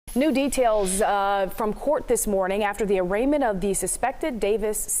New details from court this morning after the arraignment of the suspected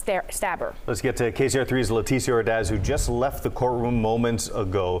Davis stabber. Let's get to KCR3's Leticia Ordaz, who just left the courtroom moments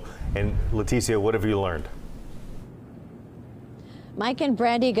ago. And Leticia, what have you learned? Mike and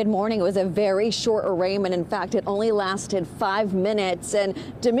Brandy, good morning. It was a very short arraignment. In fact, it only lasted 5 minutes, and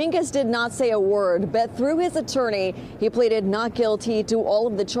Dominguez did not say a word, but through his attorney, he pleaded not guilty to all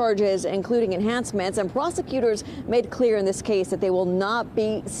of the charges, including enhancements, and prosecutors made clear in this case that they will not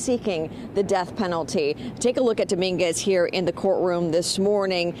be seeking the death penalty. Take a look at Dominguez here in the courtroom this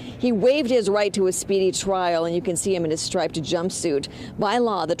morning. He waived his right to a speedy trial, and you can see him in his striped jumpsuit. By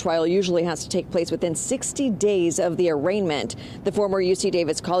law, the trial usually has to take place within 60 days of the arraignment. The former UC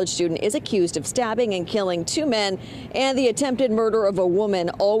Davis college student is accused of stabbing and killing 2 men and the attempted murder of a woman,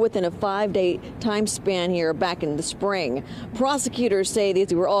 all within a 5-day time span here back in the spring. Prosecutors say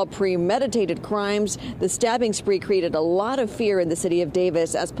these were all premeditated crimes. The stabbing spree created a lot of fear in the city of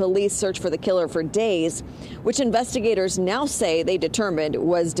Davis as police searched for the killer for days, which investigators now say they determined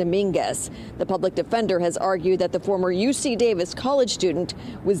was Dominguez. The public defender has argued that the former UC Davis college student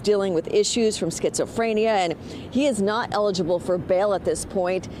was dealing with issues from schizophrenia, and he is not eligible for bail at this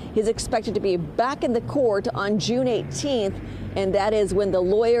point. He's expected to be back in the court on June 18th, and that is when the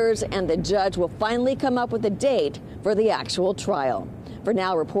lawyers and the judge will finally come up with a date for the actual trial. For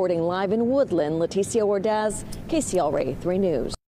now, reporting live in Woodland, Leticia Ordaz, KCLA 3 News.